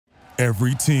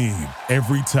Every team,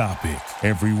 every topic,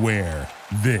 everywhere.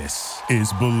 This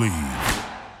is Believe.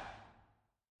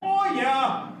 Oh,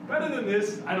 yeah. Better than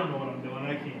this. I don't know what I'm doing.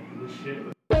 I can't do this shit.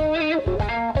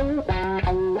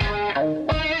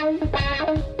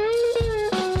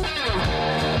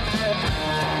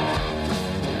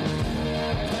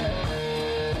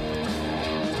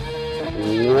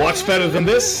 What's better than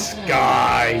this?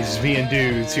 Guys being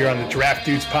dudes here on the Draft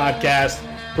Dudes podcast,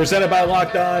 presented by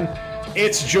Locked On.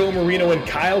 It's Joe Marino and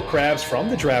Kyle Krabs from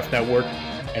the Draft Network,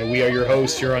 and we are your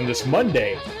hosts here on this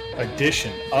Monday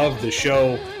edition of the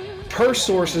show. Per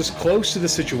sources close to the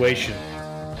situation,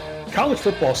 college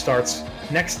football starts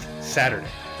next Saturday,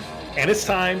 and it's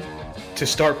time to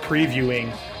start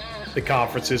previewing the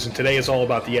conferences, and today is all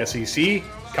about the SEC.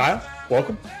 Kyle,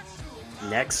 welcome.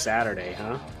 Next Saturday,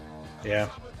 huh? Yeah.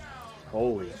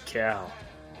 Holy cow.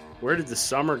 Where did the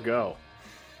summer go?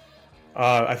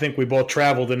 I think we both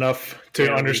traveled enough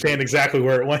to understand exactly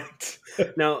where it went.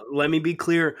 Now, let me be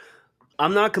clear.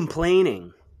 I'm not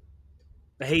complaining.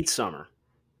 I hate summer.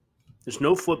 There's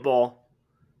no football.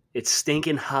 It's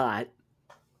stinking hot.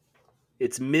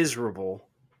 It's miserable.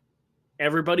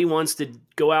 Everybody wants to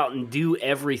go out and do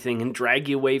everything and drag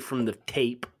you away from the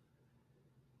tape.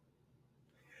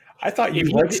 I thought you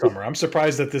liked summer. I'm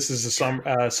surprised that this is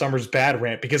a summer's bad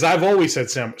rant, because I've always said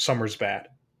summer's bad.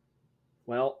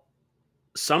 Well,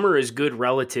 summer is good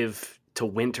relative to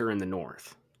winter in the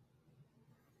north.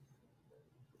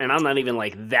 And I'm not even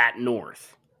like that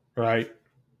north. Right.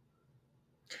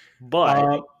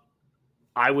 But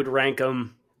I would rank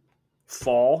them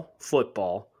fall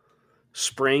football,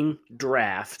 spring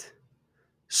draft,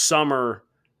 summer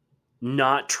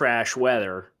not trash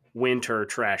weather, winter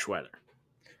trash weather.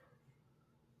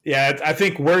 Yeah, I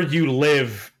think where you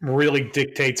live really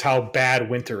dictates how bad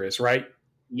winter is, right?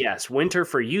 Yes, winter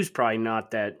for you is probably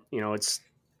not that,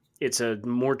 it's a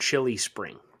more chilly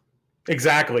spring.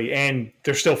 Exactly, and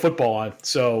there's still football on,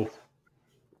 so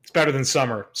it's better than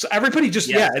summer. So everybody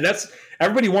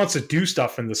everybody wants to do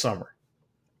stuff in the summer.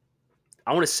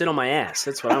 I want to sit on my ass.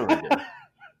 That's what I want to do.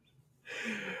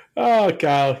 Oh,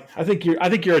 Kyle, I think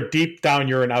you're a deep down,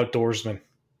 you're an outdoorsman.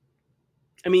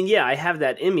 I mean, yeah, I have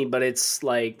that in me, but it's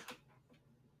like,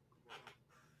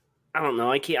 I don't know.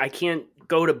 I can't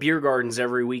go to beer gardens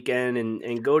every weekend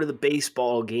and go to the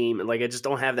baseball game. Like, I just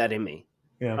don't have that in me.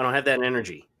 Yeah. I don't have that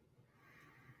energy.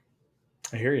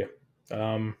 I hear you.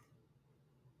 I'd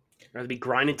rather be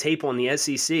grinding tape on the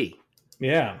SEC.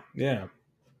 Yeah.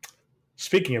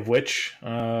 Speaking of which,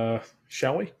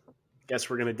 shall we? Guess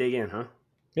we're going to dig in, huh?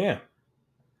 Yeah.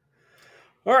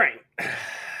 All right.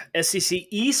 SEC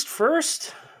East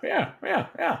first. Yeah.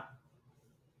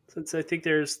 Since I think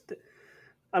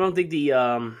I don't think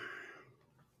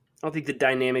the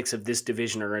dynamics of this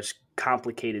division are as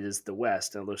complicated as the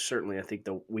West. Although certainly I think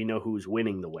we know who's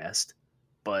winning the West.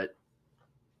 But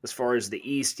as far as the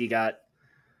East, you got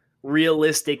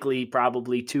realistically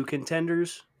probably two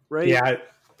contenders, right? Yeah,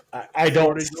 I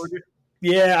don't. Georgia?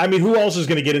 Yeah, I mean, who else is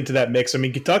going to get into that mix? I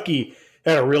mean, Kentucky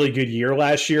had a really good year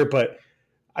last year, but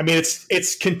I mean,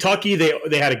 it's Kentucky.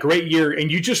 They had a great year,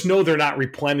 and you just know they're not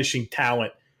replenishing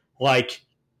talent like,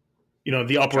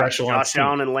 the upper echelon. Josh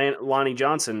Allen and Lonnie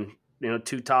Johnson,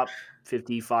 two top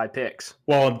 55 picks.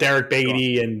 Well, and Derek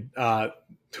Beatty and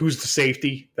who's the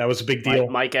safety? That was a big deal.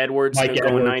 Mike Edwards.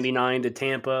 Going 99 to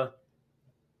Tampa.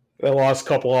 They lost a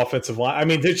couple offensive line. I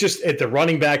mean, they're just at the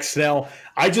running back Snell.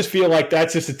 I just feel like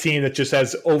that's just a team that just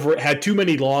had too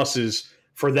many losses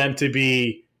for them to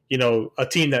be, a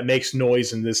team that makes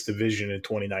noise in this division in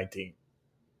 2019.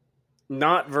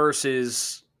 Not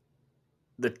versus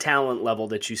the talent level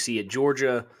that you see at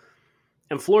Georgia.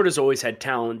 And Florida's always had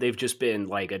talent. They've just been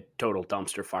like a total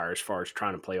dumpster fire as far as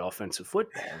trying to play offensive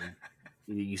football.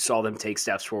 You saw them take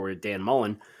steps forward at Dan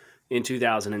Mullen in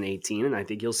 2018, and I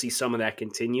think you'll see some of that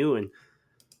continue. And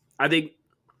I think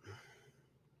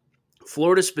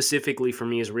Florida specifically for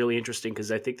me is really interesting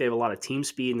because I think they have a lot of team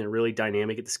speed and they're really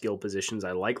dynamic at the skill positions.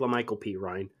 I like LaMichael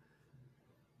Pirine.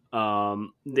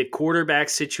 The quarterback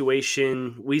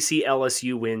situation, we see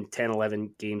LSU win 10,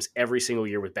 11 games every single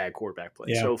year with bad quarterback play.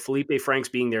 Yeah. So Felipe Franks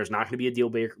being there is not going to be a deal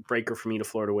breaker for me to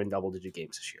Florida win double-digit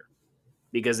games this year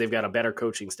because they've got a better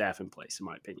coaching staff in place, in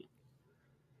my opinion.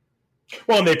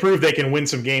 Well, and they proved they can win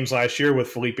some games last year with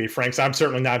Felipe Franks. I'm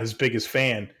certainly not his biggest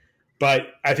fan,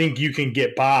 but I think you can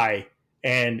get by,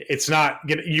 and it's not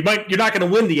you're not going to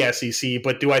win the SEC,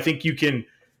 but do I think you can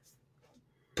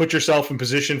put yourself in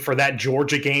position for that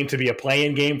Georgia game to be a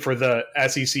play-in game for the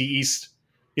SEC East,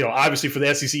 obviously for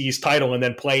the SEC East title, and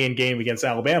then play-in game against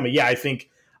Alabama? Yeah, I think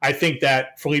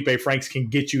that Felipe Franks can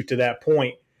get you to that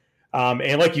point.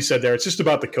 And like you said there, it's just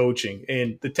about the coaching.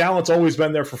 And the talent's always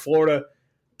been there for Florida,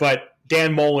 but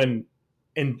Dan Mullen,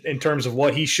 in terms of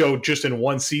what he showed just in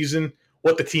one season,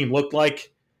 what the team looked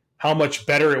like, how much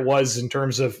better it was in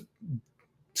terms of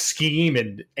scheme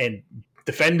and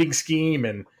defending scheme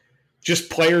and just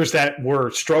players that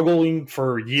were struggling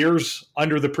for years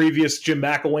under the previous Jim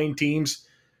McElwain teams,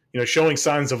 showing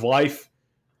signs of life.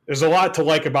 There's a lot to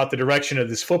like about the direction of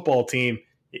this football team.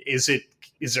 Is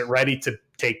it ready to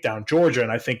take down Georgia?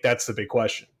 And I think that's the big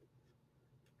question.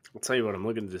 I'll tell you what, I'm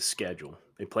looking at the schedule.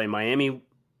 They play Miami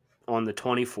on the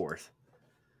 24th,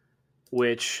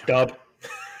 which Dub.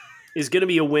 is going to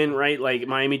be a win, right? Like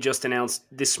Miami just announced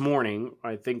this morning,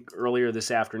 I think earlier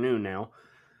this afternoon now,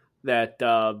 that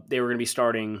they were going to be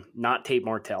starting not Tate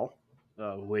Martell,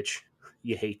 which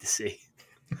you hate to see.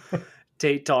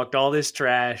 Tate talked all this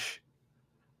trash,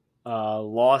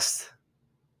 lost.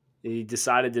 He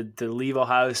decided to leave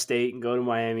Ohio State and go to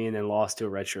Miami, and then lost to a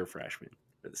redshirt freshman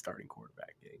for the starting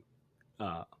quarterback game.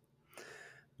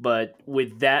 But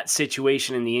with that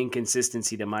situation and the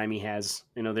inconsistency that Miami has,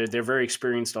 they're very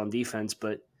experienced on defense,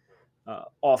 but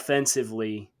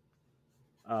offensively,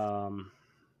 the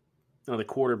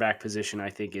quarterback position I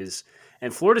think is,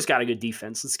 and Florida's got a good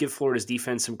defense. Let's give Florida's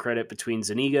defense some credit between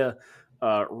Zuniga,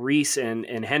 Reese,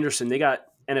 and Henderson. They got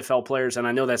NFL players, and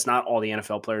I know that's not all the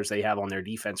NFL players they have on their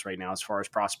defense right now as far as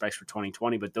prospects for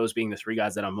 2020, but those being the three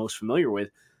guys that I'm most familiar with,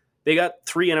 they got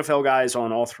three NFL guys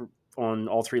on all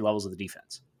three levels of the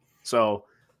defense. So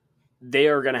they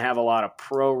are going to have a lot of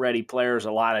pro-ready players,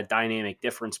 a lot of dynamic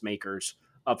difference makers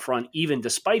up front, even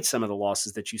despite some of the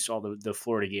losses that you saw the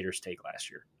Florida Gators take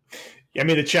last year. I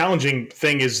mean, the challenging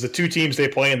thing is the two teams they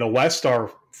play in the West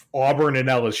are Auburn and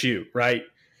LSU, right?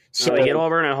 So they get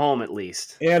Auburn at home at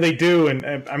least. Yeah, they do. And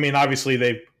I mean, obviously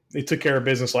they took care of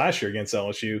business last year against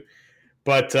LSU.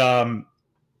 But,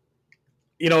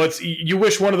 it's you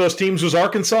wish one of those teams was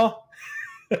Arkansas.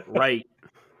 Right.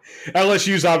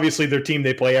 LSU's obviously their team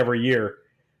they play every year.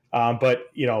 But,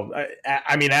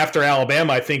 I mean, after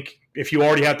Alabama, I think if you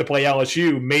already have to play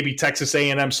LSU, maybe Texas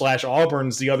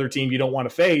A&M/Auburn's the other team you don't want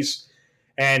to face.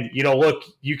 And, look,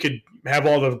 you could have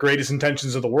all the greatest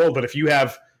intentions of the world, but if you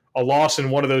have a loss in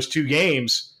one of those two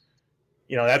games,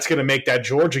 that's going to make that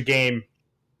Georgia game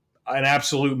an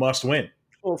absolute must-win.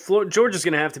 Well, Georgia's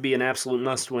going to have to be an absolute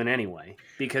must-win anyway,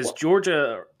 because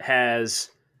Georgia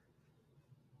has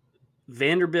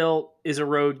Vanderbilt is a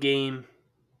road game,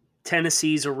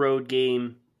 Tennessee's a road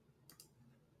game,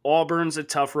 Auburn's a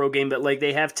tough road game, but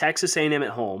they have Texas A&M at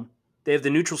home. They have the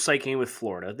neutral site game with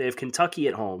Florida. They have Kentucky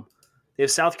at home. They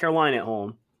have South Carolina at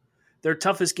home. Their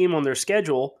toughest game on their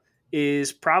schedule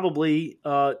is probably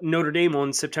Notre Dame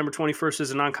on September 21st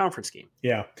as a non-conference game.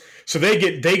 Yeah. So they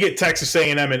get Texas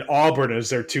A&M and Auburn as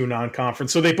their two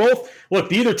non-conference. So they both –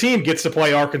 look, either team gets to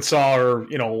play Arkansas or,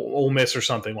 Ole Miss or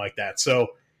something like that. So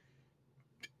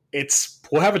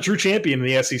we'll have a true champion in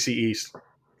the SEC East.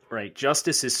 Right.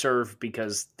 Justice is served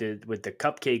because with the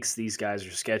cupcakes these guys are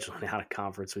scheduling out of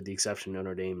conference with the exception of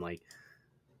Notre Dame,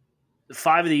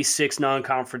 5 of these 6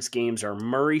 non-conference games are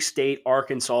Murray State,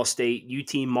 Arkansas State,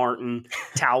 UT Martin,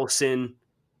 Towson,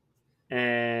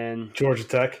 and Georgia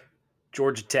Tech.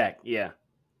 Georgia Tech, yeah.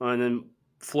 And then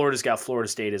Florida's got Florida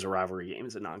State as a rivalry game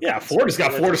as a non-conference. Yeah, Florida's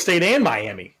got Florida State and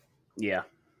Miami. Yeah.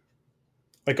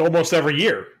 Almost every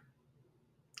year.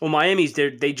 Well,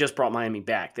 they just brought Miami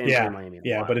back. They didn't play Miami in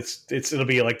a while. But it'll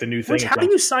be the new thing. How do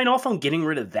you sign off on getting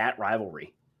rid of that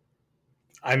rivalry?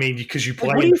 I mean, because you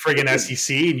play in the friggin'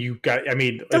 SEC and you got –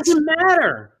 it doesn't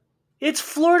matter. It's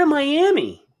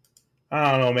Florida-Miami.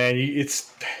 I don't know, man.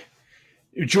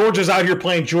 Georgia's out here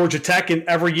playing Georgia Tech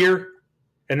every year,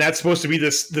 and that's supposed to be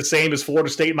the same as Florida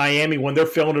State, Miami, when they're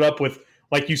filling it up with,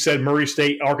 like you said, Murray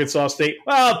State, Arkansas State.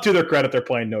 Well, to their credit, they're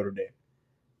playing Notre Dame.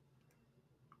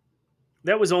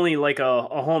 That was only a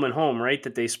home and home, right,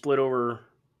 that they split over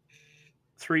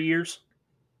 3 years?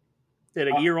 They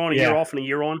had a year on, a year off, and a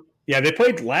year on? Yeah, they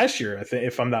played last year, I think,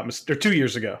 if I'm not mistaken. Or 2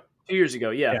 years ago. 2 years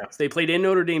ago, yeah. So they played in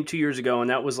Notre Dame 2 years ago,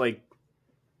 and that was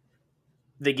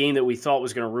the game that we thought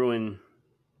was going to ruin.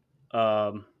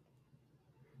 No,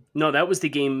 that was the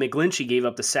game McGlinchey gave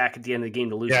up the sack at the end of the game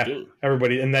to lose the game.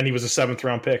 Everybody, and then he was a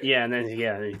 7th-round pick. Yeah, and then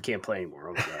he can't play anymore.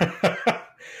 Okay.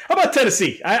 How about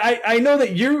Tennessee? I know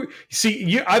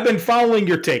that I've been following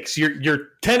your takes. Your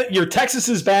Texas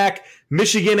is back.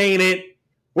 Michigan ain't it.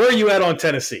 Where are you at on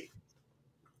Tennessee?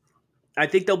 I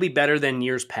think they'll be better than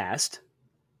years past.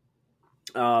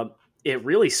 It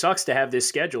really sucks to have this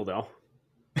schedule, though.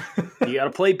 You got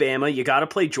to play Bama. You got to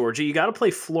play Georgia. You got to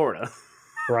play Florida.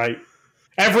 Right.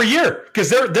 Every year, because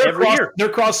their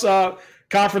cross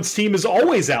conference team is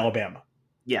always Alabama.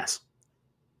 Yes.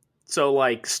 So,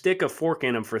 like, stick a fork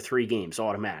in them for 3 games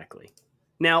automatically.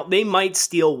 Now, they might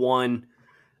steal one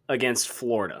against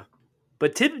Florida.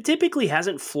 But typically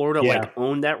hasn't Florida,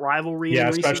 owned that rivalry in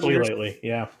recent especially years? lately,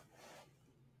 yeah.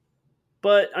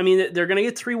 But, I mean, they're going to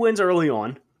get 3 wins early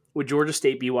on with Georgia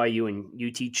State, BYU, and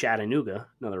UT Chattanooga,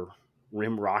 another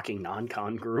rim-rocking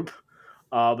non-con group.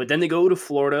 But then they go to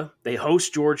Florida. They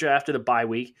host Georgia after the bye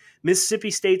week.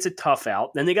 Mississippi State's a tough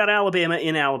out. Then they got Alabama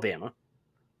in Alabama.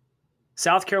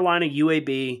 South Carolina,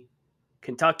 UAB,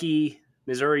 Kentucky,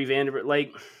 Missouri, Vanderbilt.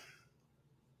 Like,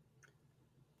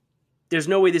 there's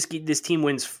no way this team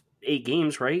wins 8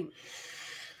 games, right?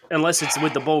 Unless it's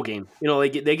with the bowl game. You know, they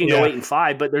can go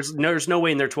 8-5, but there's no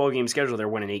way in their 12-game schedule they're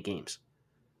winning 8 games.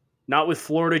 Not with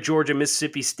Florida, Georgia,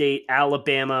 Mississippi State,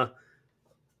 Alabama,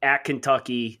 at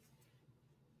Kentucky,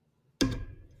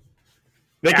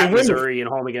 they can at win Missouri, and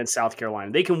home against South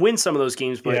Carolina. They can win some of those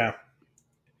games, but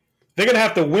they're going to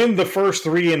have to win the first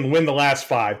 3 and win the last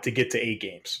 5 to get to 8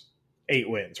 games. 8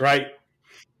 wins, right?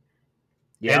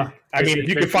 Yeah. And, I mean, if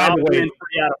you can find a way. 3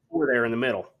 out of 4 there in the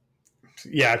middle.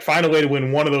 Yeah, find a way to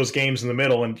win one of those games in the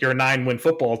middle, and you're a 9-win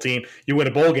football team. You win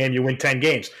a bowl game, you win 10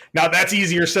 games. Now, that's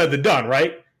easier said than done,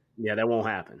 right? Yeah, that won't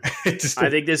happen. I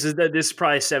think this is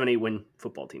probably a 7-8 win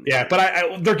football team. Yeah,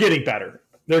 but they're getting better.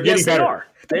 They're getting better.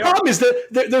 They are. The problem is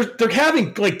that they're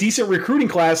having like decent recruiting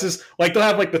classes. Like they'll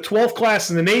have like the 12th class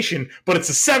in the nation, but it's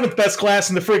the 7th best class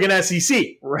in the friggin'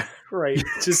 SEC. Right.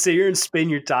 Just sit here and spin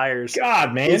your tires.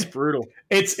 God, man, it's brutal.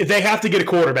 They have to get a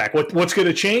quarterback. What's going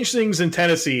to change things in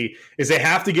Tennessee is they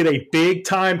have to get a big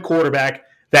time quarterback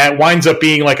that winds up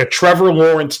being like a Trevor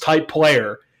Lawrence type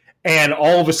player, and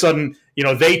all of a sudden, you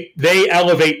know, they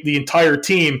elevate the entire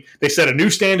team. They set a new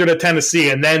standard at Tennessee,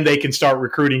 and then they can start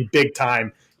recruiting big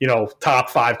time. You know,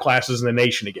 top 5 classes in the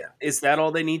nation again. Is that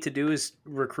all they need to do is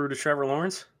recruit a Trevor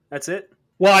Lawrence? That's it?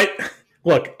 Well,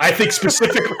 I think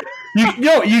specifically,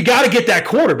 you got to get that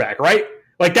quarterback, right?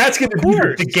 Like that's going to be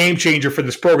the game changer for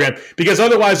this program because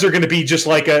otherwise they're going to be just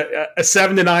like a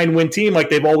 7-9 win team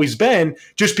like they've always been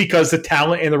just because the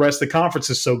talent and the rest of the conference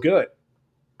is so good.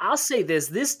 I'll say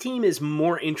this team is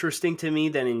more interesting to me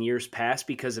than in years past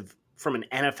because of from an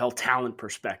NFL talent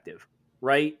perspective,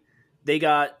 right? They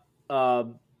got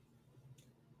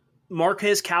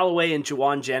Marquez Callaway and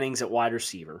Jawan Jennings at wide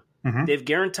receiver. Mm-hmm. They have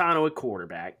Garantano at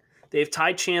quarterback. They have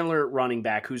Ty Chandler at running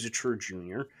back, who's a true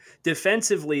junior.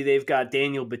 Defensively, they've got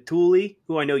Daniel Batuli,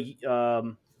 who I know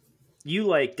you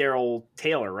like Darrell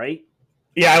Taylor, right?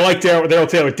 Yeah, I like Darrell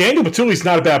Taylor. Daniel Batuli's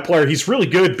not a bad player. He's really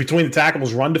good between the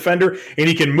tackles, run defender, and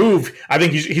he can move. I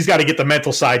think he's got to get the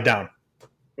mental side down.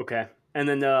 Okay. And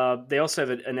then they also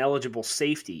have an eligible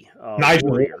safety. Nigel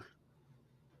Warrior.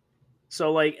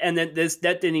 So and then that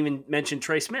didn't even mention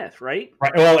Trey Smith, right?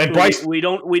 Right. Well, and Bryce, we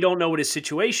don't know what his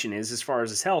situation is as far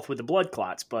as his health with the blood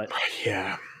clots, but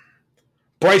yeah,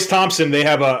 Bryce Thompson. They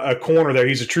have a corner there.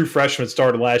 He's a true freshman.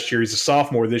 Started last year. He's a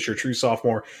sophomore this year. True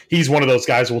sophomore. He's one of those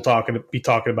guys we'll be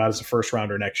talking about as a first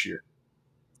rounder next year.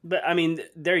 But I mean,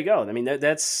 there you go. I mean,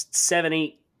 that's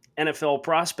 7-8 NFL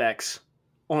prospects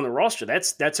on the roster.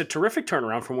 That's a terrific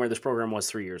turnaround from where this program was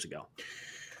 3 years ago.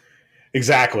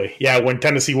 Exactly. Yeah, when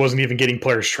Tennessee wasn't even getting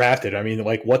players drafted. I mean,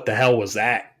 like, what the hell was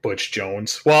that, Butch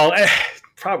Jones? Well,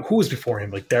 probably, who was before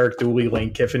him? Like Derek Dooley,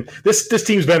 Lane Kiffin. This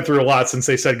team's been through a lot since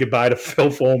they said goodbye to Phil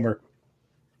Fulmer.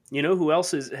 You know who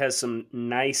else has some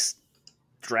nice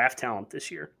draft talent this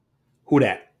year? Who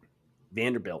that?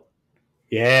 Vanderbilt.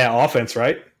 Yeah, offense,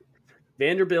 right?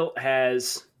 Vanderbilt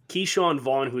has Keyshawn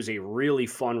Vaughn, who's a really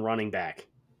fun running back.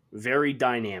 Very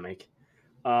dynamic.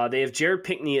 They have Jared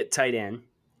Pinkney at tight end.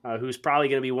 Who's probably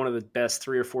going to be one of the best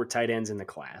 3 or 4 tight ends in the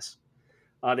class.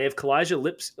 They have Kalijah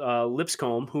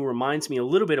Lipscomb, who reminds me a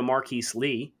little bit of Marquise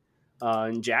Lee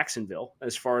in Jacksonville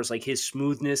as far as like his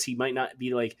smoothness. He might not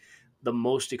be like the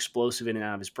most explosive in and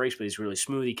out of his breaks, but he's really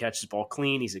smooth. He catches the ball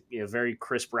clean. He's a very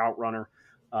crisp route runner.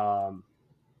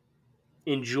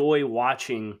 Enjoy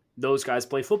watching those guys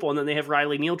play football. And then they have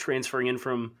Riley Neal transferring in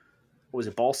from, what was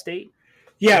it, Ball State?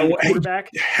 Yeah.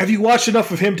 Quarterback. Have you watched enough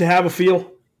of him to have a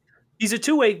feel? He's a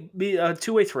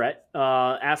two-way threat.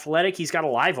 Athletic. He's got a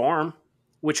live arm,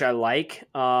 which I like.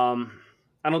 I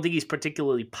don't think he's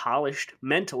particularly polished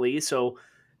mentally. So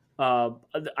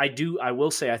I will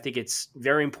say I think it's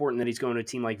very important that he's going to a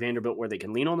team like Vanderbilt where they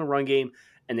can lean on the run game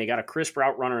and they got a crisp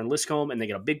route runner in Lipscomb and they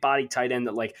got a big body tight end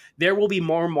that like there will be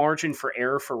more margin for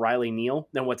error for Riley Neal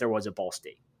than what there was at Ball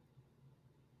State.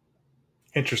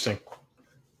 Interesting.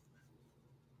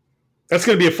 That's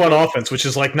going to be a fun offense, which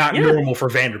is like not normal for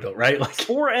Vanderbilt, right? Like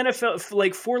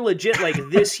four legit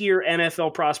this year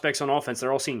NFL prospects on offense.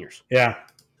 They're all seniors. Yeah.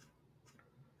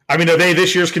 I mean, are they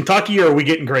this year's Kentucky or are we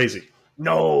getting crazy?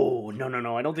 No.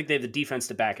 I don't think they have the defense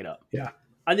to back it up. Yeah.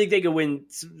 I think they could win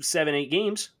 7-8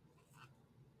 games.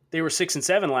 They were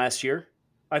 6-7 last year.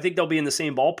 I think they'll be in the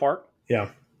same ballpark. Yeah.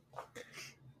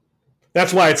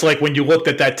 That's why it's like when you looked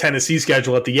at that Tennessee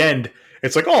schedule at the end,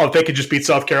 it's like, oh, if they could just beat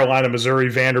South Carolina, Missouri,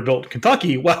 Vanderbilt,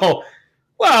 Kentucky, well,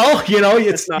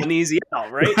 it's not an easy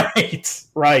out, right?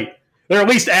 Right. They're at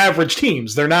least average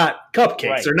teams. They're not cupcakes.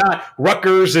 Right. They're not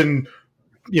Rutgers and,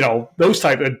 those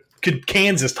type of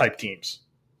Kansas type teams.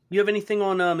 You have anything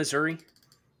on Missouri?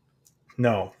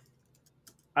 No.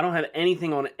 I don't have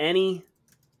anything on any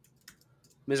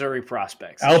Missouri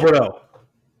prospects. Alberto.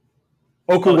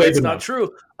 Oh, that's not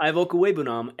true. I have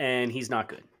Okuwebunam, and he's not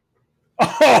good.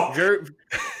 Oh! Very,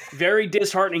 very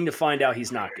disheartening to find out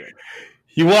he's not good.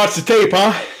 You watched the tape,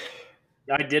 huh?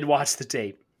 I did watch the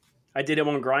tape. I did it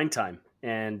on Grind Time.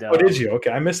 And did you? Okay,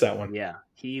 I missed that one. Yeah,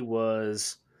 he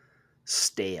was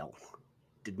stale.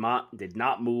 Did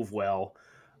not move well.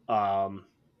 You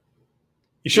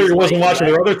sure you wasn't watching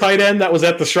their other tight end that was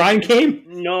at the Shrine game?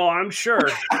 No, I'm sure.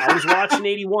 I was watching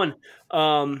 81.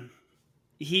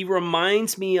 He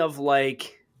reminds me of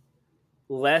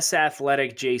less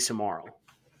athletic Jay Samaro.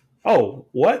 Oh,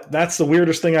 what? That's the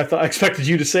weirdest thing I expected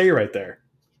you to say right there.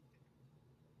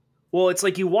 Well, it's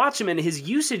like you watch him and his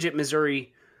usage at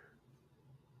Missouri,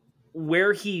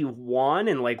 where he won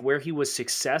and where he was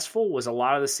successful was a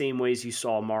lot of the same ways you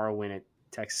saw Amaro win at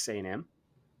Texas A&M,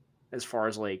 as far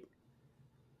as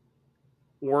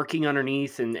working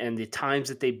underneath and the times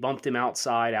that they bumped him out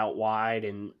wide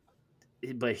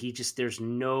but there's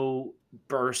no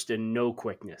burst and no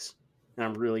quickness. And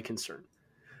I'm really concerned.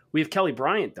 We have Kelly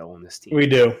Bryant, though, on this team. We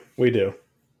do.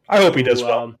 I hope he does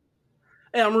well.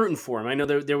 And I'm rooting for him. I know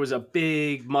there was a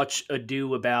much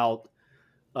ado about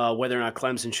whether or not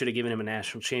Clemson should have given him a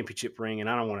national championship ring, and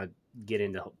I don't want to get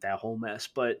into that whole mess.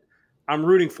 But I'm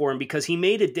rooting for him because he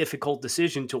made a difficult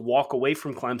decision to walk away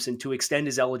from Clemson to extend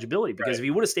his eligibility. Because if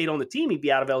he would have stayed on the team, he'd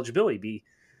be out of eligibility.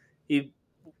 He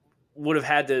would have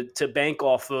had to bank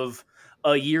off of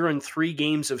a year and 3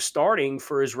 games of starting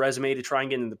for his resume to try and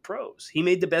get into the pros. He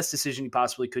made the best decision he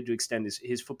possibly could to extend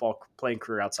his football playing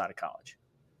career outside of college.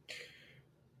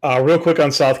 Real quick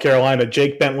on South Carolina,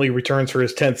 Jake Bentley returns for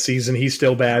his 10th season. He's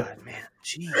still bad. God, man,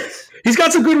 jeez. He's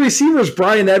got some good receivers.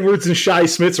 Brian Edwards and Shi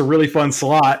Smith's a really fun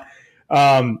slot.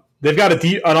 They've got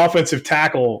an offensive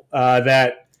tackle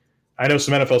that I know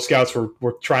some NFL scouts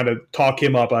were trying to talk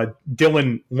him up.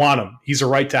 Dylan Wanham. He's a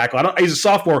right tackle. He's a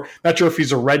sophomore. Not sure if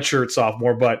he's a redshirt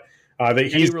sophomore, but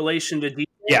he's any relation to D.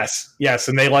 Yes,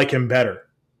 and they like him better.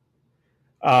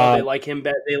 They like him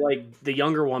better. They like the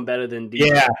younger one better than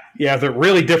D. Yeah, they're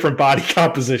really different body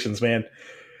compositions, man.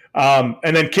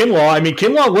 And then Kinlaw. I mean,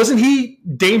 Kinlaw, wasn't he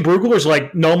Dane Brugler's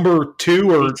number 2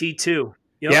 or DT2?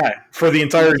 Yep. Yeah, for the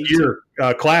entire year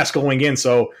class going in.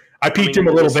 So I peeked him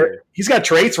a little bit. He's got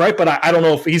traits, right? But I don't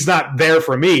know if he's not there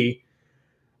for me.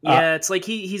 Yeah, it's like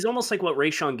he's almost like what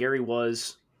Rashawn Gary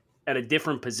was at a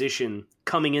different position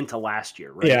coming into last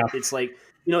year, right? Yeah. It's like,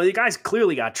 the guy's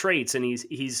clearly got traits and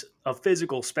he's a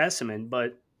physical specimen,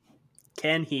 but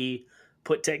can he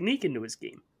put technique into his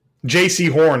game? J.C.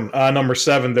 Horn, number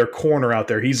 7, their corner out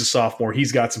there. He's a sophomore.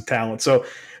 He's got some talent. So,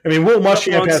 I mean, Will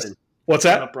Muschamp has – what's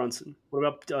that? What about Brunson? What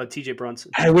about T.J.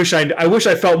 Brunson? I wish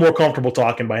I felt more comfortable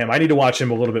talking by him. I need to watch him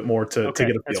a little bit more to get a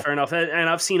feel. That's fair enough. And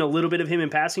I've seen a little bit of him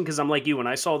in passing because I'm like you. When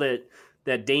I saw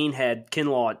that Dane had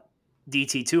Kinlaw at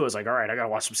DT2, I was like, all right, I got to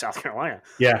watch some South Carolina.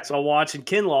 Yeah. So I'm watching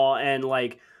Kinlaw, and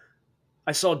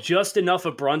I saw just enough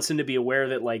of Brunson to be aware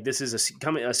that this is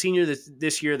a senior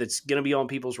this year that's going to be on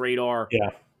people's radar. Yeah.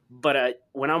 But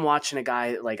when I'm watching a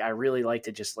guy, I really like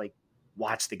to just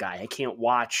watch the guy. I can't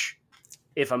watch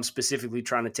if I'm specifically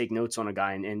trying to take notes on a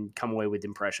guy and come away with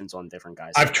impressions on different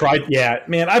guys. I've tried. Yeah,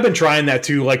 man, I've been trying that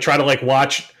too. Try to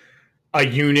watch a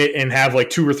unit and have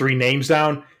 2 or 3 names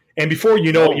down. And before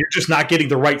you know it, you're just not getting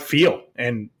the right feel.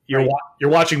 And you're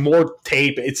watching more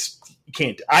tape.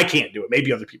 I can't do it.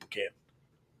 Maybe other people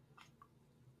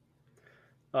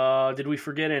can. Did we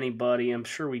forget anybody? I'm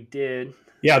sure we did.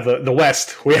 Yeah, the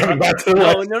West. We haven't got to the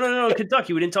West. No.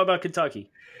 Kentucky. We didn't talk about Kentucky.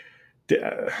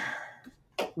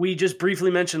 We just briefly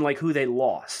mentioned who they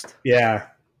lost. Yeah.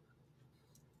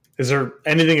 Is there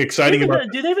anything exciting about?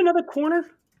 Do they have another corner?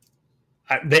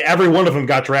 Every one of them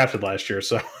got drafted last year.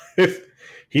 So if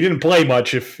he didn't play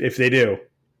much, if they do.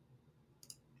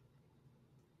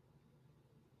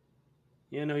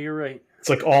 Yeah, no, you're right.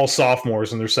 It's all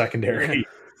sophomores in their secondary.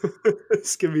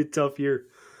 It's gonna be a tough year.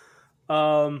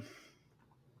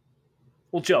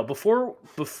 Well, Joe, before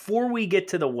we get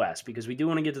to the West, because we do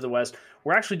want to get to the West,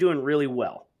 we're actually doing really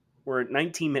well. We're at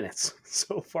 19 minutes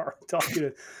so far. Talking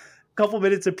a couple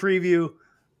minutes of preview.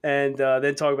 and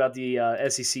then talk about the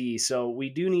SEC. So we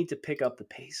do need to pick up the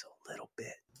pace a little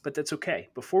bit, but that's okay.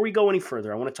 Before we go any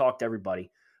further, I want to talk to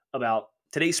everybody about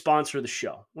today's sponsor of the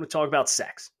show. I want to talk about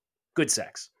sex. Good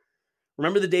sex.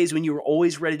 Remember the days when you were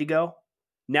always ready to go?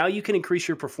 Now you can increase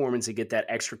your performance and get that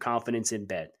extra confidence in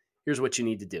bed. Here's what you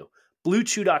need to do.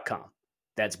 BlueChew.com.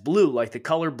 That's blue like the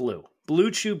color blue.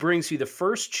 Blue Chew brings you the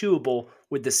first chewable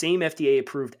with the same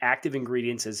FDA-approved active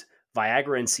ingredients as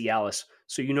Viagra and Cialis,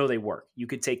 so you know they work. You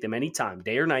could take them anytime,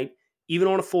 day or night, even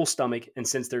on a full stomach, and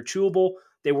since they're chewable,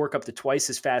 they work up to twice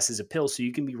as fast as a pill, so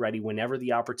you can be ready whenever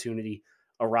the opportunity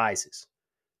arises.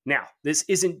 Now, this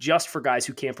isn't just for guys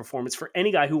who can't perform. It's for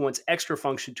any guy who wants extra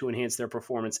function to enhance their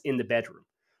performance in the bedroom.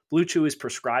 Blue Chew is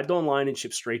prescribed online and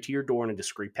shipped straight to your door in a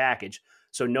discreet package.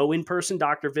 So no in-person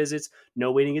doctor visits,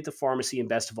 no waiting at the pharmacy, and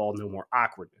best of all, no more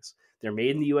awkwardness. They're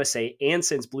made in the USA, and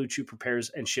since Blue Chew prepares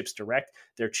and ships direct,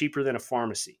 they're cheaper than a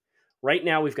pharmacy. Right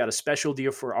now, we've got a special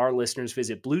deal for our listeners.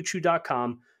 Visit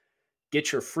BlueChew.com.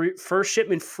 Get your first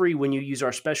shipment free when you use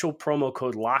our special promo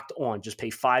code LOCKEDON. Just pay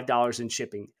 $5 in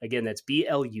shipping. Again, that's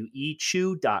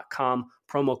BLUEChew.com.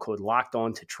 Promo code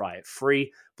LOCKEDON to try it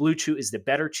free. Blue Chew is the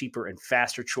better, cheaper, and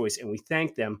faster choice, and we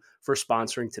thank them for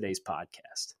sponsoring today's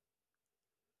podcast.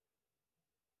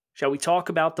 Shall we talk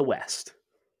about the West?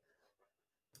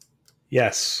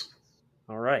 Yes.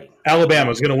 All right.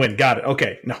 Alabama's going to win. Got it.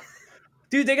 Okay. No.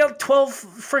 Dude, they got 12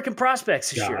 freaking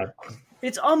prospects this year.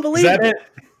 It's Is unbelievable. that it?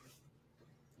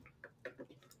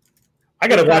 I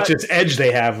got to watch this edge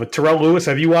they have with Terrell Lewis.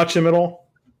 Have you watched him at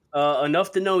all?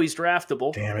 Enough to know he's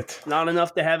draftable. Damn it. Not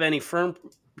enough to have any firm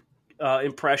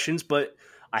impressions, but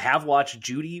I have watched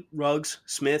Judy, Ruggs,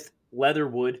 Smith,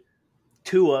 Leatherwood,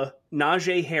 Tua,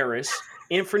 Najee Harris,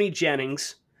 Anthony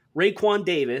Jennings, Raekwon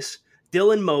Davis,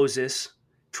 Dylan Moses,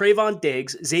 Trayvon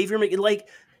Diggs, Xavier McKinney. Like,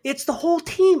 it's the whole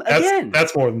team again.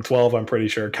 That's more than 12, I'm pretty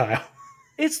sure, Kyle.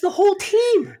 It's the whole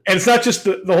team. And it's not just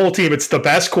the whole team. It's the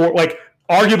best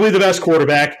arguably the best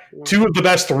quarterback, two of the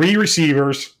best three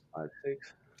receivers. 5,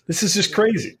 6. This is just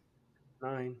crazy.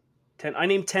 9, 10. I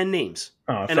named 10 names.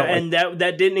 Oh,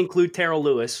 that didn't include Terrell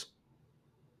Lewis.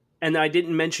 And I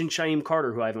didn't mention Shaim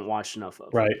Carter, who I haven't watched enough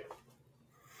of. Right.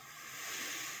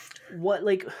 What,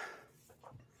 like...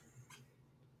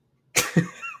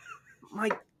 My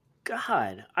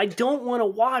God. I don't want to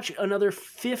watch another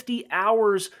 50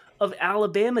 hours of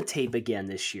Alabama tape again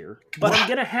this year, but I'm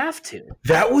going to have to.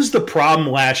 That was the problem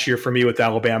last year for me with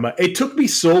Alabama. It took me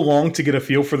so long to get a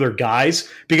feel for their guys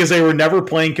because they were never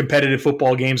playing competitive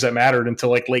football games that mattered until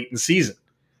like late in the season.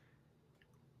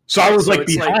 So I was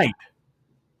behind.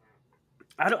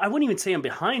 I wouldn't even say I'm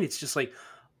behind. It's just like,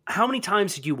 how many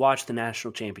times did you watch the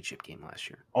national championship game last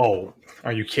year? Oh,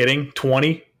 are you kidding?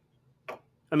 20?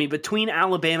 I mean, between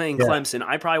Alabama and Clemson,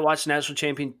 I probably watched the national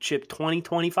championship 20,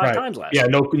 25 times last year. Yeah,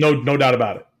 no doubt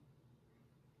about it.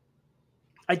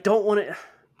 I don't want to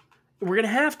 – we're going to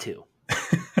have to.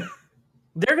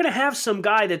 They're going to have some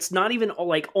guy that's not even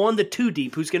like on the 2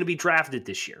 deep who's going to be drafted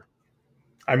this year.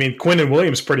 I mean, Quinnen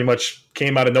Williams pretty much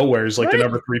came out of nowhere as like the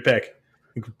number 3 pick.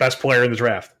 Best player in the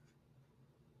draft.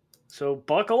 So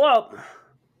buckle up.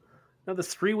 Another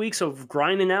 3 weeks of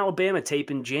grinding Alabama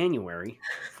tape in January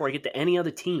before I get to any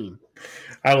other team.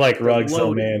 I like Ruggs,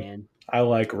 though, man. I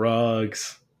like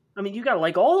Ruggs. I mean, you got to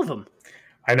like all of them.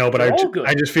 I know, but I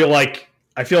just feel like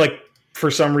for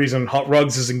some reason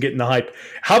Ruggs isn't getting the hype.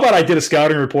 How about I did a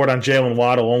scouting report on Jalen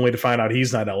Waddle only to find out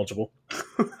he's not eligible?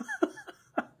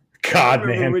 God,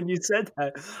 man. When you said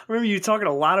that, I remember you talking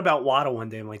a lot about Waddle one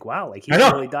day. I'm like, wow, like he's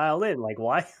really dialed in. Like,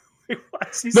 why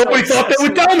is he Nobody thought that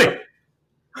would tell me.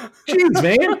 Jeez,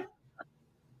 man.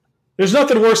 There's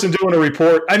nothing worse than doing a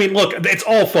report. I mean, look, it's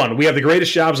all fun. We have the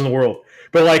greatest jobs in the world.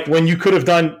 But like when you could have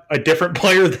done a different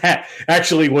player that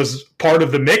actually was part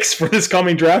of the mix for this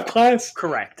coming draft class.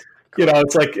 Correct. You know,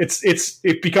 it's like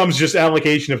it becomes just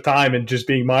allocation of time and just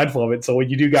being mindful of it. So when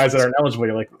you do guys that aren't eligible,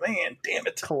 you're like, man, damn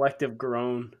it. Collective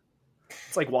groan.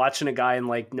 It's like watching a guy in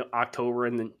like October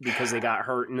and then because they got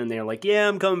hurt and then they're like, yeah,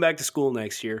 I'm coming back to school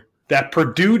next year. That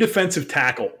Purdue defensive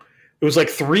tackle. It was like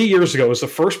 3 years ago. It was the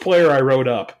first player I wrote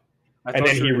up. And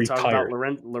then he retired.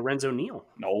 About Lorenzo Neal.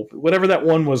 No, whatever that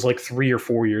one was like 3 or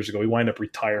 4 years ago. He wound up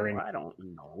retiring. I don't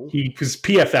know. Because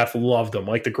PFF loved him,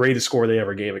 like the greatest score they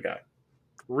ever gave a guy.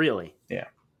 Really? Yeah.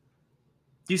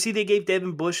 Do you see they gave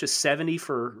Devin Bush a 70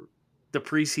 for the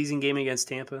preseason game against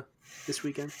Tampa this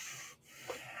weekend?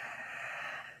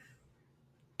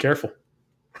 Careful.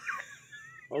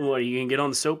 Oh, what, are you going to get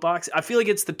on the soapbox? I feel like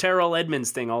it's the Terrell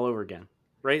Edmonds thing all over again.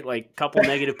 Right? Like a couple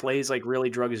negative plays like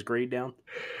really drug his grade down.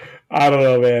 I don't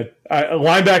know, man.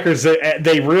 Linebackers,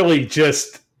 they really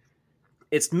just...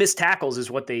 It's missed tackles is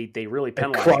what they really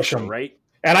penalize crush them. right?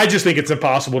 And I just think it's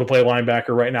impossible to play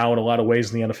linebacker right now in a lot of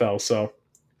ways in the NFL. So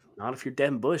not if you're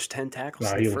Devin Bush, 10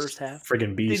 tackles in the first half.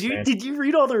 Friggin' beast, man. Did you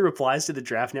read all the replies to the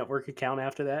Draft Network account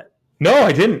after that? No,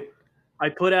 I didn't. I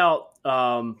put out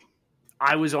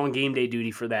I was on game day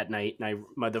duty for that night, and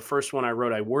the first one I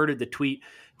wrote, I worded the tweet,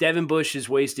 Devin Bush has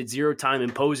wasted zero time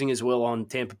imposing his will on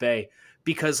Tampa Bay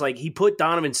because like he put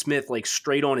Donovan Smith like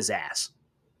straight on his ass.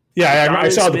 Yeah, I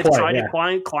saw Smith the point. Tried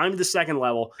to climb to the second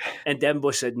level, and Devin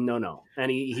Bush said no, and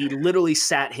he literally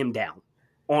sat him down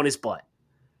on his butt.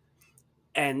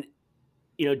 And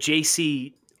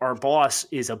JC, our boss,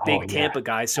 is a big Tampa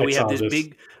guy, so we have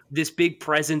this big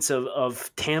presence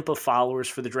of Tampa followers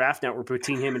for the Draft Network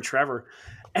between him and Trevor.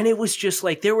 And it was just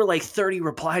like there were like 30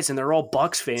 replies, and they're all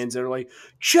Bucks fans. They're like,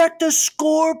 check the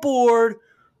scoreboard.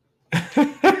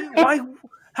 Why?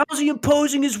 How's he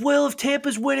imposing his will if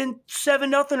Tampa's winning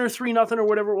 7-0 or 3-0 or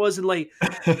whatever it was? And like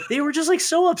they were just like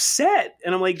so upset.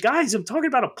 And I'm like, guys, I'm talking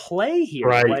about a play here.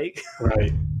 Right.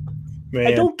 Man.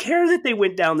 I don't care that they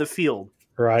went down the field.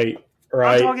 Right.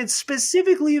 I'm talking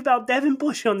specifically about Devin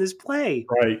Bush on this play.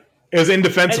 Right. It was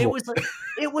indefensible. And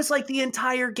it was like the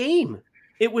entire game.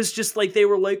 It was just like they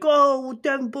were like, oh, well,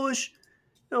 Devin Bush,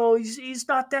 he's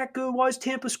not that good. Why is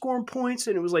Tampa scoring points?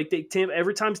 And it was like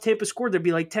every time Tampa scored, there'd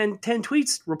be like 10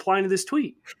 tweets replying to this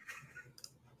tweet.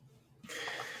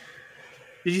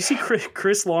 Did you see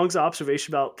Chris Long's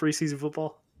observation about preseason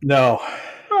football? No.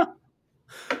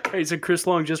 He said Chris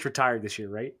Long just retired this year,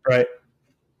 right? Right.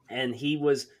 And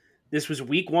this was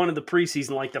week 1 of the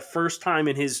preseason, like the first time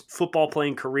in his football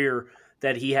playing career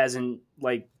that he hasn't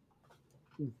like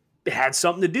had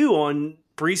something to do on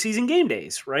preseason game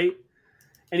days, right?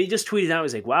 And he just tweeted out,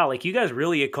 he's like, wow, like you guys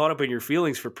really get caught up in your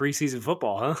feelings for preseason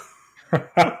football,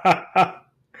 huh?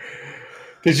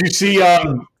 Did you see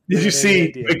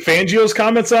Vic Fangio's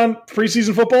comments on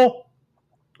preseason football?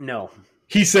 No.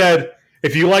 He said,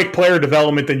 if you like player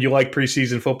development, then you like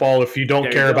preseason football. If you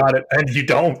don't care about it, then you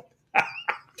don't.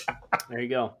 There you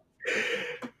go.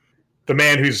 The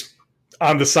man who's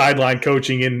on the sideline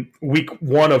coaching in week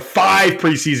 1 of 5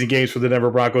 preseason games for the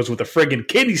Denver Broncos with a friggin'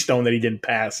 kidney stone that he didn't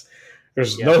pass.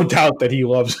 There's no doubt that he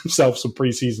loves himself some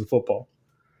preseason football.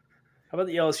 How about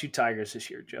the LSU Tigers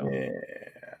this year, Joe? Yeah.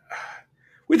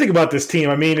 We think about this team.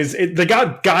 I mean, they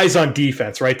got guys on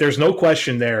defense, right? There's no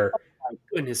question there. Oh my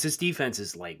goodness, this defense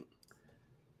is like –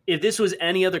 if this was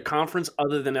any other conference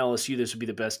other than LSU, this would be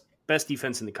the best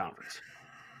defense in the conference.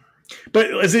 But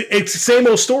it's the same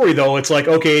old story, though. It's like,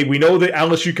 okay, we know that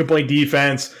LSU can play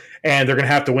defense, and they're going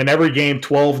to have to win every game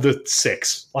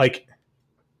 12-6. Like,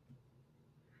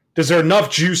 is there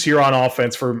enough juice here on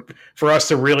offense for us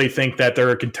to really think that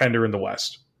they're a contender in the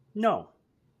West? No,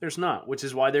 there's not. Which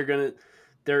is why they're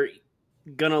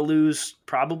gonna lose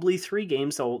probably 3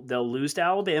 games. They'll lose to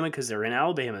Alabama because they're in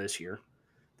Alabama this year.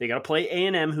 They got to play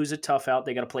A&M, who's a tough out.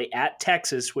 They got to play at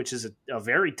Texas, which is a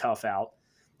very tough out.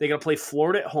 They got to play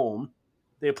Florida at home.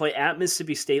 They play at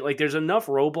Mississippi State. Like, there's enough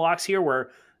roadblocks here where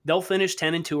they'll finish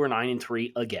 10-2 or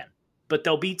 9-3 again. But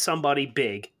they'll beat somebody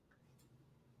big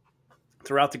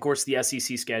throughout the course of the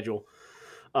SEC schedule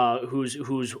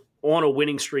who's on a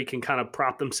winning streak and kind of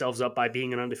prop themselves up by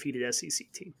being an undefeated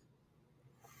SEC team.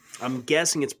 I'm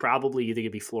guessing it's probably either going to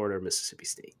be Florida or Mississippi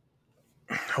State.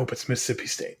 I hope it's Mississippi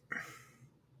State.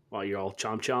 While you're all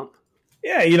chomp.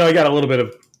 Yeah, I got a little bit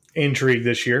of intrigue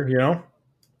this year,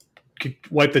 Could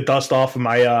wipe the dust off of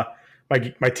my my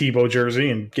Tebow jersey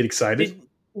and get excited.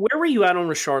 Where were you at on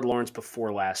Rashard Lawrence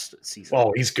before last season?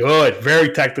 Oh, he's good. Very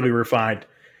technically refined.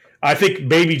 I think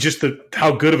maybe just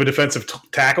how good of a defensive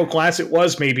tackle class it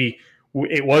was, maybe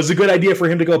it was a good idea for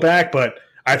him to go back, but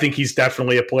I think he's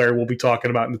definitely a player we'll be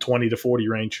talking about in the 20 to 40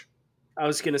 range. I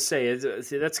was going to say,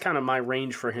 that's kind of my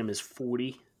range for him is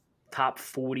 40. Top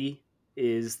 40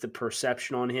 is the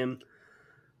perception on him.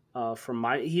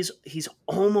 He's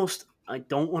almost, I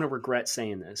don't want to regret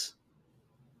saying this,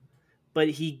 but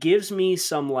he gives me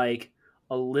some like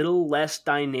a little less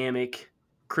dynamic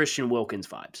Christian Wilkins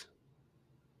vibes.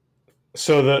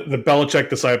 So the Belichick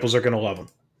disciples are going to love him.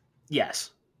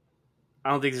 Yes. I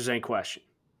don't think there's any question.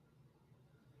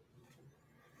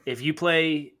 If you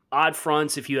play odd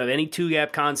fronts, if you have any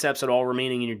two-gap concepts at all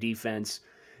remaining in your defense,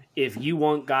 if you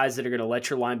want guys that are going to let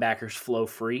your linebackers flow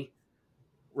free,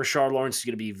 Rashard Lawrence is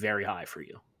going to be very high for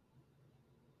you.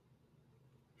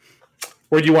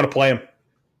 Where do you want to play him?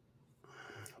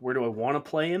 Where do I want to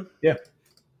play him? Yeah.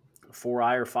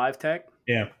 4-eye or 5 tech?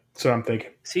 Yeah, that's what I'm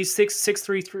thinking. See, he's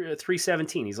 6'3",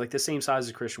 317. He's like the same size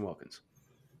as Christian Wilkins.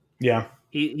 Yeah.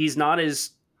 He's not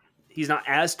as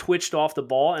twitched off the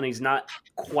ball, and he's not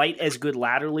quite as good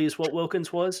laterally as what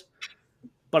Wilkins was,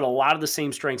 but a lot of the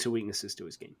same strengths and weaknesses to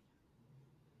his game.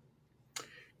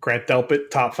 Grant Delpit,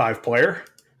 top 5 player.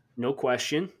 No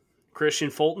question. Christian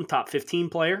Fulton, top 15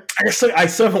 player. I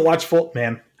still haven't watched Fulton,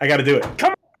 man. I got to do it.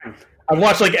 Come on. I've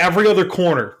watched like every other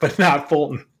corner, but not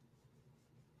Fulton.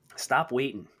 Stop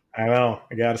waiting. I know.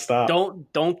 I got to stop.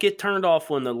 Don't get turned off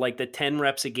when the 10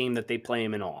 reps a game that they play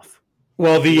him in off.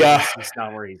 Well, it's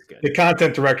not where he's good. The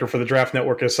content director for the Draft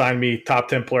Network assigned me top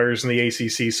 10 players in the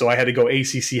ACC, so I had to go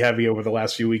ACC heavy over the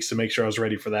last few weeks to make sure I was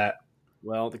ready for that.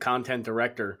 Well, the content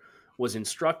director was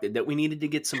instructed that we needed to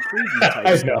get some preview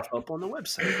type stuff up on the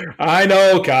website. I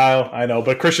know, Kyle. I know,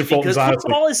 but Christian Fulton's honestly.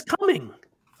 Football is coming.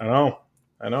 I know.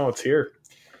 It's here.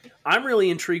 I'm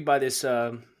really intrigued by this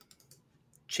Chason.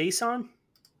 Chason?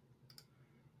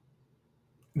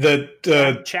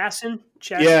 Chason?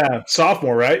 Yeah,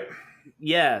 sophomore, right?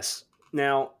 Yes.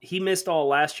 Now, he missed all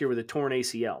last year with a torn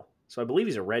ACL. So I believe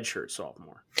he's a redshirt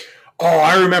sophomore. Oh,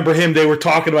 I remember him. They were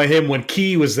talking about him when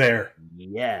Key was there.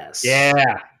 Yes. Yeah.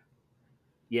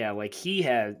 Yeah, like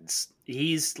he's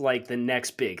like the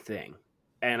next big thing.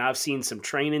 And I've seen some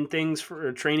training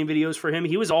videos for him.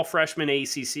 He was all freshman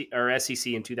ACC or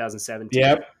SEC in 2017.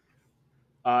 Yep.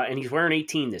 And he's wearing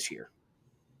 18 this year.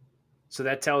 So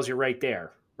that tells you right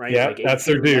there, right? Yeah, like that's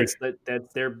their dude.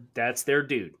 That's their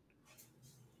dude.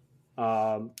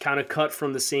 Kind of cut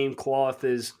from the same cloth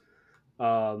as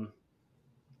some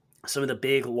of the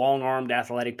big, long-armed,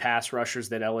 athletic pass rushers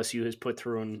that LSU has put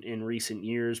through in recent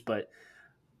years. But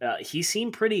he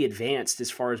seemed pretty advanced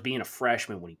as far as being a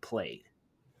freshman when he played,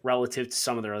 relative to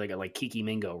some of their other guys, like Kiki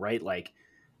Mingo, right? Like,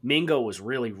 Mingo was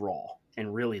really raw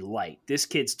and really light. This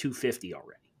kid's 250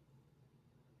 already.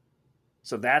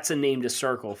 So that's a name to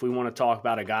circle. If we want to talk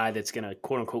about a guy that's going to,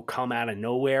 quote-unquote, come out of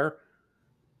nowhere,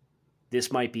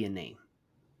 this might be a name.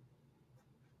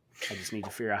 I just need to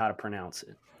figure out how to pronounce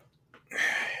it.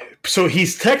 So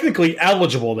he's technically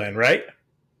eligible then, right?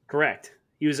 Correct.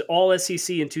 He was all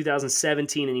SEC in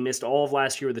 2017, and he missed all of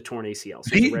last year with a torn ACL.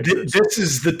 So this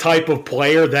is the type of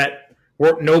player that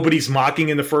nobody's mocking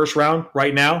in the first round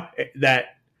right now.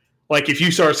 That, like, if you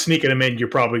start sneaking him in, you're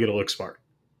probably going to look smart.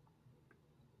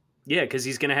 Yeah, because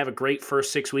he's going to have a great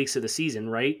first 6 weeks of the season,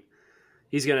 right?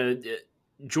 He's going to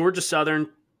Georgia Southern,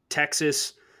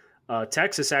 Texas.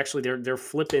 Texas, actually, they're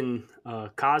flipping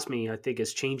Cosme, I think,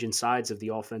 is changing sides of the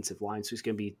offensive line. So he's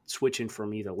going to be switching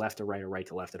from either left to right or right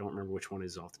to left. I don't remember which one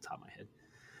is off the top of my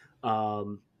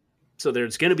head. So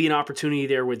there's going to be an opportunity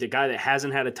there with the guy that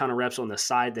hasn't had a ton of reps on the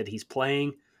side that he's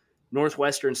playing.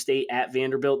 Northwestern State at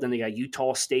Vanderbilt. Then they got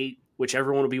Utah State, which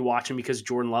everyone will be watching because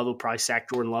Jordan Love will probably sack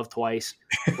Jordan Love twice.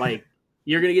 Like,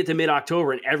 you're going to get to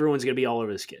mid-October and everyone's going to be all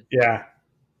over this kid. Yeah.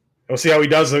 We'll see how he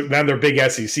does. Then their big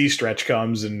SEC stretch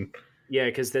comes. Yeah,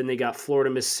 because then they got Florida,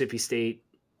 Mississippi State,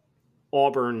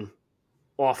 Auburn,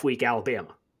 off-week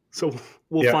Alabama. So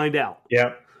we'll find out.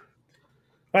 Yeah.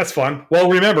 That's fun. Well,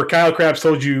 remember, Kyle Krabs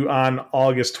told you on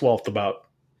August 12th about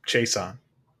Chason.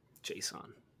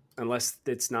 Unless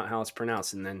it's not how it's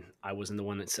pronounced, and then I wasn't the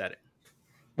one that said it.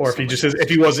 Or if he just says,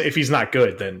 if he's not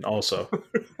good, then also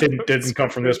didn't come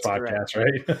from this podcast,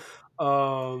 right?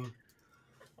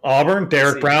 Auburn,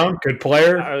 Derek Brown, good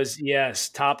player.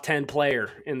 Top 10 player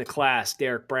in the class.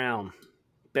 Derek Brown,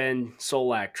 Ben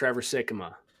Solak, Trevor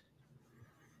Sikkema.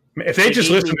 If they just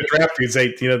listen to draft feeds,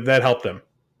 that helped them.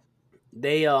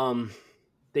 They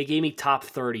gave me top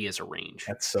 30 as a range.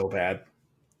 That's so bad.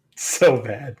 So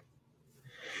bad.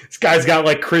 This guy's got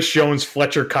like Chris Jones,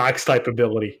 Fletcher Cox type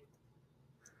ability.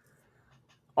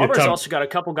 Auburn's also got a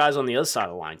couple guys on the other side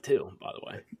of the line too, by the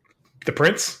way. The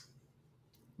Prince?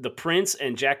 The Prince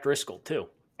and Jack Driscoll too.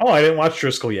 Oh, I didn't watch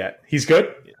Driscoll yet. He's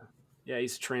good? Yeah,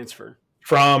 he's a transfer.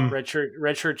 From?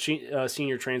 Redshirt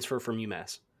senior transfer from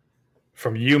UMass.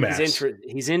 From UMass.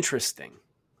 He's interesting.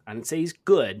 I didn't say he's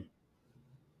good,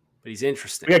 but he's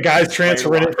interesting. We got guys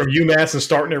transferring it from UMass and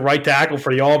starting at right tackle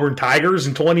for the Auburn Tigers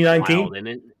in 2019. Wild,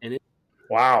 isn't it?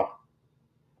 Wow.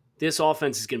 This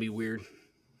offense is going to be weird.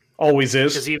 Always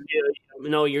is. Because you're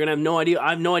going to have no idea.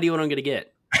 I have no idea what I'm going to get.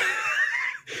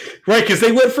 Right, because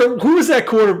they went from who was that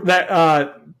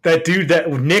that dude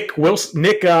that Nick Wilson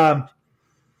the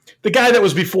guy that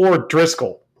was before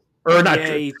Driscoll or not?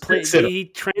 Yeah, he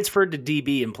transferred to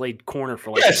DB and played corner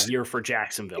for a year for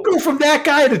Jacksonville. You go from that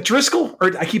guy to Driscoll,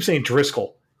 or I keep saying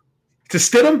Driscoll, to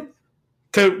Stidham,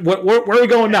 to where are we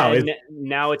going now?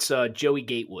 Now it's Joey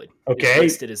Gatewood. Okay,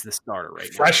 listed as the starter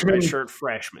right freshman. now. Redshirt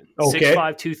freshman. Okay,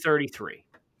 6'5", 233.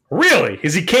 Really?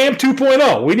 Is he Cam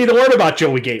 2.0? We need to learn about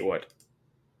Joey Gatewood.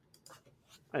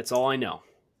 That's all I know.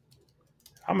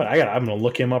 I'm gonna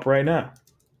look him up right now.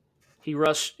 He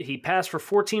passed for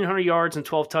 1,400 yards and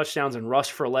 12 touchdowns and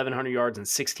rushed for 1,100 yards and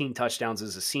 16 touchdowns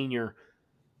as a senior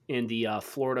in the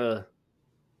Florida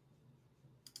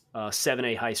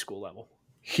 7A high school level.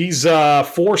 He's a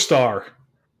 4-star.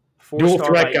 Dual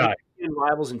threat guy.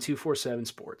 Rivals in 247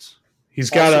 Sports. He's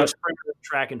got also a sprinter in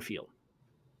track and field.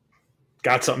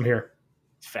 Got something here.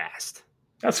 Fast.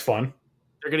 That's fun.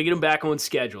 They're going to get him back on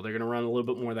schedule. They're going to run a little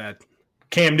bit more of that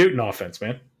Cam Newton offense,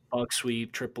 man. bug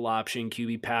sweep, triple option,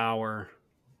 QB power.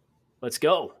 Let's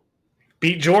go.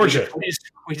 Beat Georgia.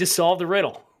 We just solved the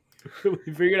riddle.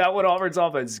 We figured out what Auburn's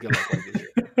offense is going to look like this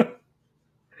year.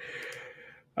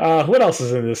 What else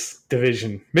is in this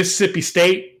division? Mississippi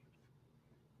State.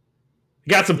 You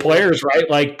got some players,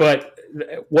 right? But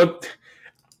what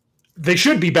they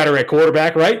should be better at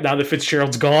quarterback, right? Now that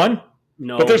Fitzgerald's gone.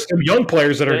 No, but there's some young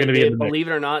players that are going to be in the mix. Believe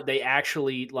it or not, they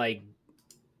actually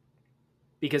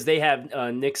because they have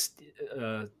Tommy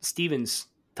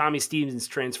Stevens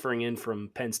transferring in from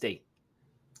Penn State.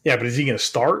 Yeah, but is he going to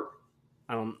start?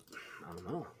 I don't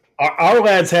know. Our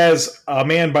lads has a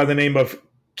man by the name of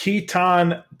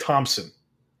Keaton Thompson.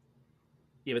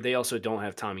 Yeah, but they also don't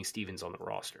have Tommy Stevens on the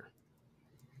roster.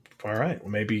 All right. Well,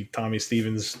 maybe Tommy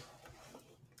Stevens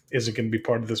isn't going to be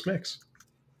part of this mix.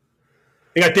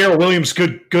 They got Darrell Williams,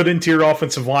 good interior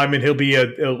offensive lineman. He'll be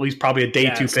at least probably a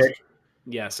day 2 pick.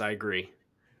 Yes, I agree.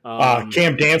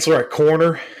 Cam Dantzler at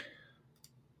corner.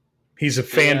 He's a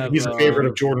fan. He's a favorite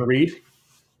of Jordan Reed.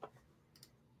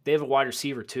 They have a wide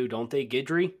receiver too, don't they?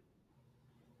 Guidry?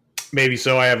 Maybe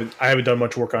so. I haven't done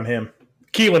much work on him.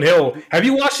 Keelan Hill. Have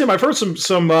you watched him? I've heard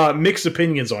some mixed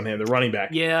opinions on him, the running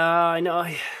back. Yeah, I know.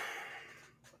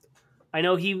 I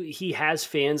know he has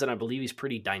fans, and I believe he's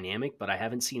pretty dynamic, but I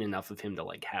haven't seen enough of him to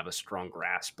have a strong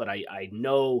grasp. But I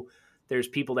know there's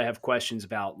people that have questions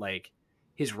about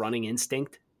his running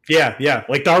instinct. Yeah,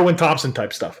 like Darwin Thompson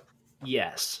type stuff.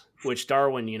 Yes, which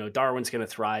Darwin's going to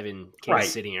thrive in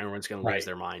Kansas City. Everyone's going to lose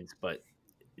their minds, but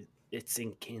it's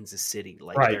in Kansas City.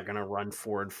 They're going to run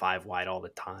 4 and 5 wide all the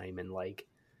time, and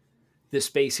the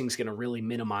spacing's going to really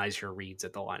minimize your reads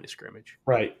at the line of scrimmage.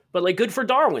 Right. But good for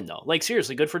Darwin though.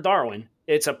 Seriously, good for Darwin.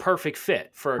 It's a perfect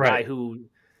fit for a guy who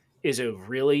is a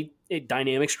really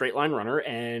dynamic straight line runner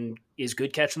and is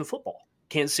good catching the football.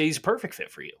 Kansas City's a perfect fit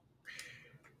for you.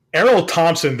 Errol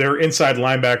Thompson, their inside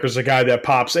linebacker, is a guy that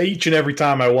pops each and every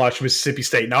time I watch Mississippi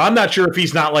State. Now, I'm not sure if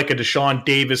he's not like a Deshaun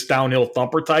Davis downhill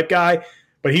thumper type guy,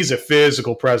 but he's a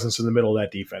physical presence in the middle of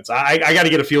that defense. I got to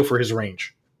get a feel for his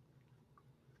range.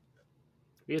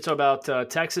 We talk about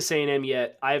Texas A&M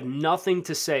yet. I have nothing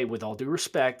to say, with all due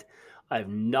respect. I have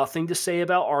nothing to say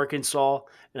about Arkansas,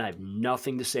 and I have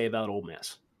nothing to say about Ole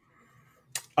Miss.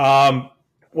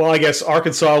 Well, I guess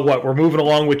Arkansas, we're moving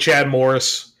along with Chad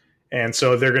Morris, and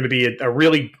so they're going to be a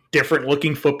really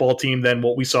different-looking football team than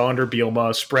what we saw under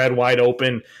Bielema. Spread wide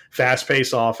open,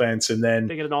 fast-paced offense, and then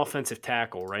they get an offensive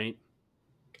tackle, right?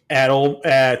 At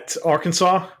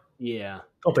Arkansas? Yeah.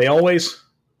 Don't they always?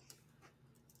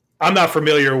 I'm not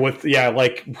familiar with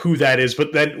who that is,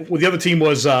 but then the other team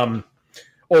was Ole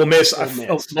Miss.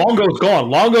 Longo's gone.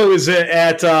 Longo is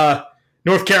at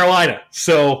North Carolina.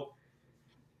 So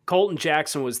Colton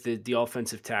Jackson was the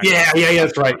offensive tackle. Yeah,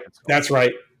 that's right.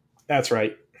 That's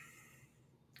right.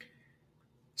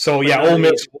 So Ole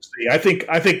Miss. We'll see. I think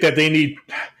that they need.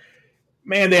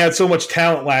 Man, they had so much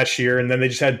talent last year, and then they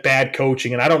just had bad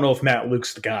coaching, and I don't know if Matt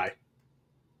Luke's the guy.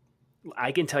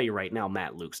 I can tell you right now,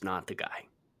 Matt Luke's not the guy.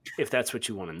 If that's what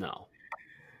you want to know.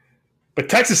 But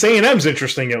Texas A&M's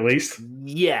interesting, at least.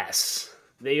 Yes,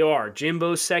 they are.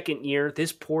 Jimbo's second year.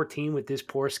 This poor team with this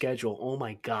poor schedule. Oh,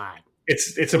 my God.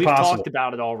 It's impossible. We've talked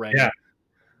about it already. Yeah.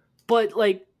 But,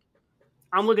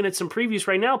 I'm looking at some previews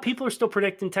right now. People are still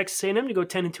predicting Texas A&M to go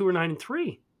 10-2 or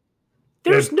 9-3.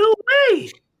 There's no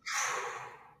way.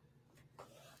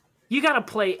 You got to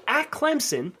play at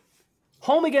Clemson,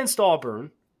 home against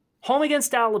Auburn, home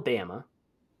against Alabama.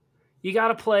 You got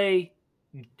to play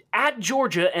at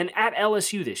Georgia and at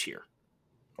LSU this year.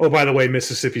 Oh, by the way,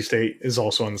 Mississippi State is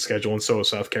also on the schedule, and so is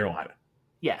South Carolina.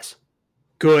 Yes.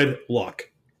 Good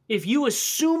luck. If you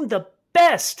assume the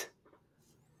best,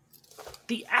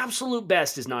 the absolute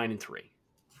best is 9-3.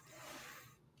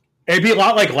 It'd be a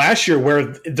lot like last year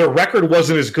where the record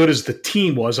wasn't as good as the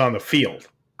team was on the field.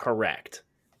 Correct.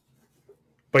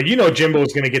 But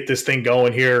Jimbo's going to get this thing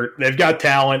going here. They've got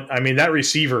talent. I mean, that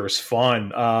receiver is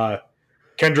fun.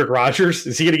 Kendrick Rogers,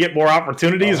 is he going to get more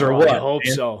opportunities or what? I hope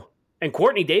so. And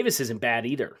Courtney Davis isn't bad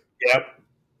either. Yep.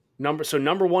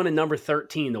 Number 1 and number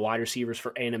 13, the wide receivers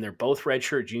for A&M. They're both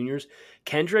redshirt juniors.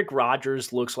 Kendrick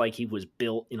Rogers looks like he was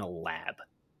built in a lab.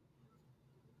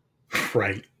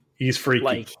 Right. He's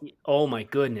freaky. Oh my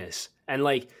goodness.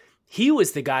 And he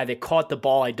was the guy that caught the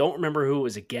ball. I don't remember who it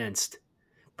was against.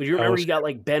 But you remember he got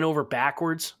bent over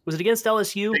backwards? Was it against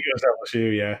LSU? I think it was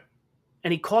LSU, yeah.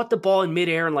 and he caught the ball in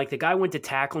midair, and like the guy went to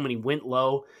tackle him, and he went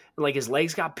low, and like his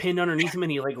legs got pinned underneath him,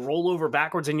 and he like rolled over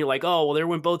backwards, and you're like, oh, well, there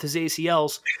went both his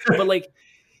ACLs. But like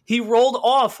he rolled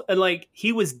off, and like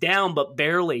he was down, but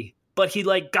barely. But he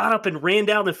like got up and ran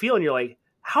down the field, and you're like,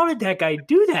 how did that guy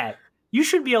do that? You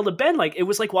should be able to bend. Like it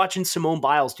was like watching Simone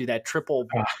Biles do that triple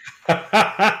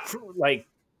like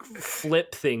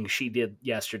flip thing she did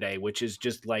yesterday, which is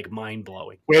just like mind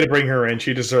blowing. Way to bring her in.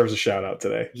 She deserves a shout out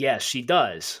today. Yes, she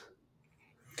does.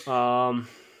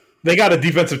 They got a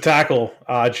defensive tackle,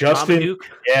 Justin. Marmaduke?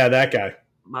 Yeah, that guy.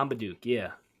 Marmaduke,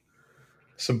 yeah.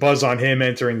 Some buzz on him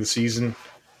entering the season.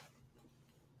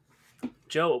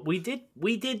 Joe, we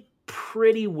did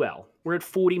pretty well. We're at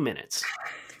 40 minutes.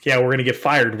 Yeah, we're gonna get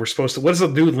fired. We're supposed to. What does the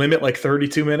dude limit? Like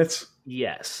 32 minutes?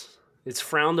 Yes. It's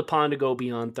frowned upon to go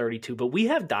beyond 32, but we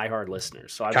have diehard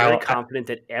listeners, so I'm Kyle, very confident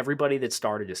that everybody that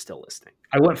started is still listening.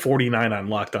 I went 49 on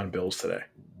Locked On Bills today.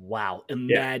 Wow.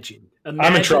 Imagine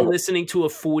trouble. listening to a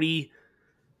 40,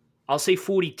 I'll say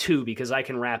 42 because I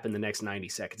can rap in the next 90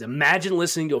 seconds. Imagine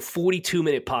listening to a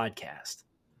 42-minute podcast.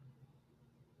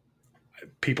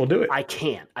 People do it. I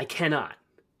cannot.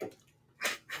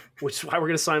 Which is why we're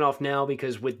going to sign off now,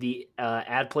 because with the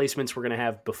ad placements we're going to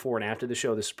have before and after the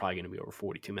show, this is probably going to be over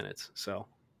 42 minutes. So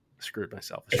I screwed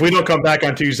myself. If we don't come back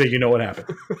on Tuesday, you know what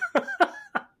happened.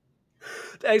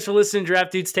 Thanks for listening.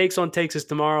 Draft Dudes Takes on Takes us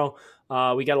tomorrow.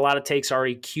 We got a lot of takes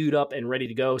already queued up and ready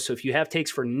to go. So if you have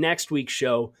takes for next week's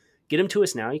show, get them to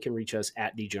us now. You can reach us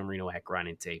at DJ Marino at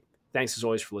Grinding Tape. Thanks as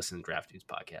always for listening to Draft Dudes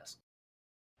Podcast.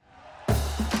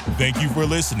 Thank you for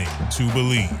listening to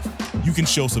Believe. You can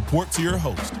show support to your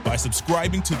host by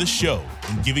subscribing to the show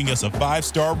and giving us a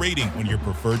 5-star rating on your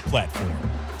preferred platform.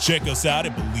 Check us out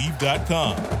at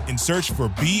Believe.com and search for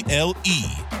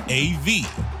BLEAV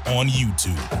on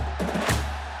YouTube.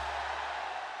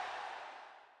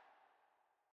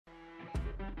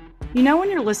 You know when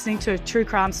you're listening to a true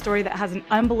crime story that has an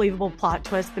unbelievable plot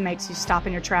twist that makes you stop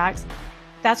in your tracks?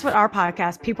 That's what our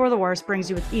podcast, People Are the Worst, brings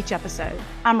you with each episode.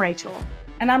 I'm Rachel.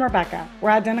 And I'm Rebecca. We're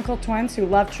identical twins who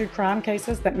love true crime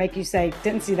cases that make you say,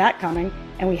 didn't see that coming,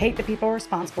 and we hate the people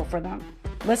responsible for them.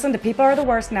 Listen to People Are the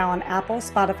Worst now on Apple,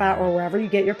 Spotify, or wherever you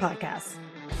get your podcasts.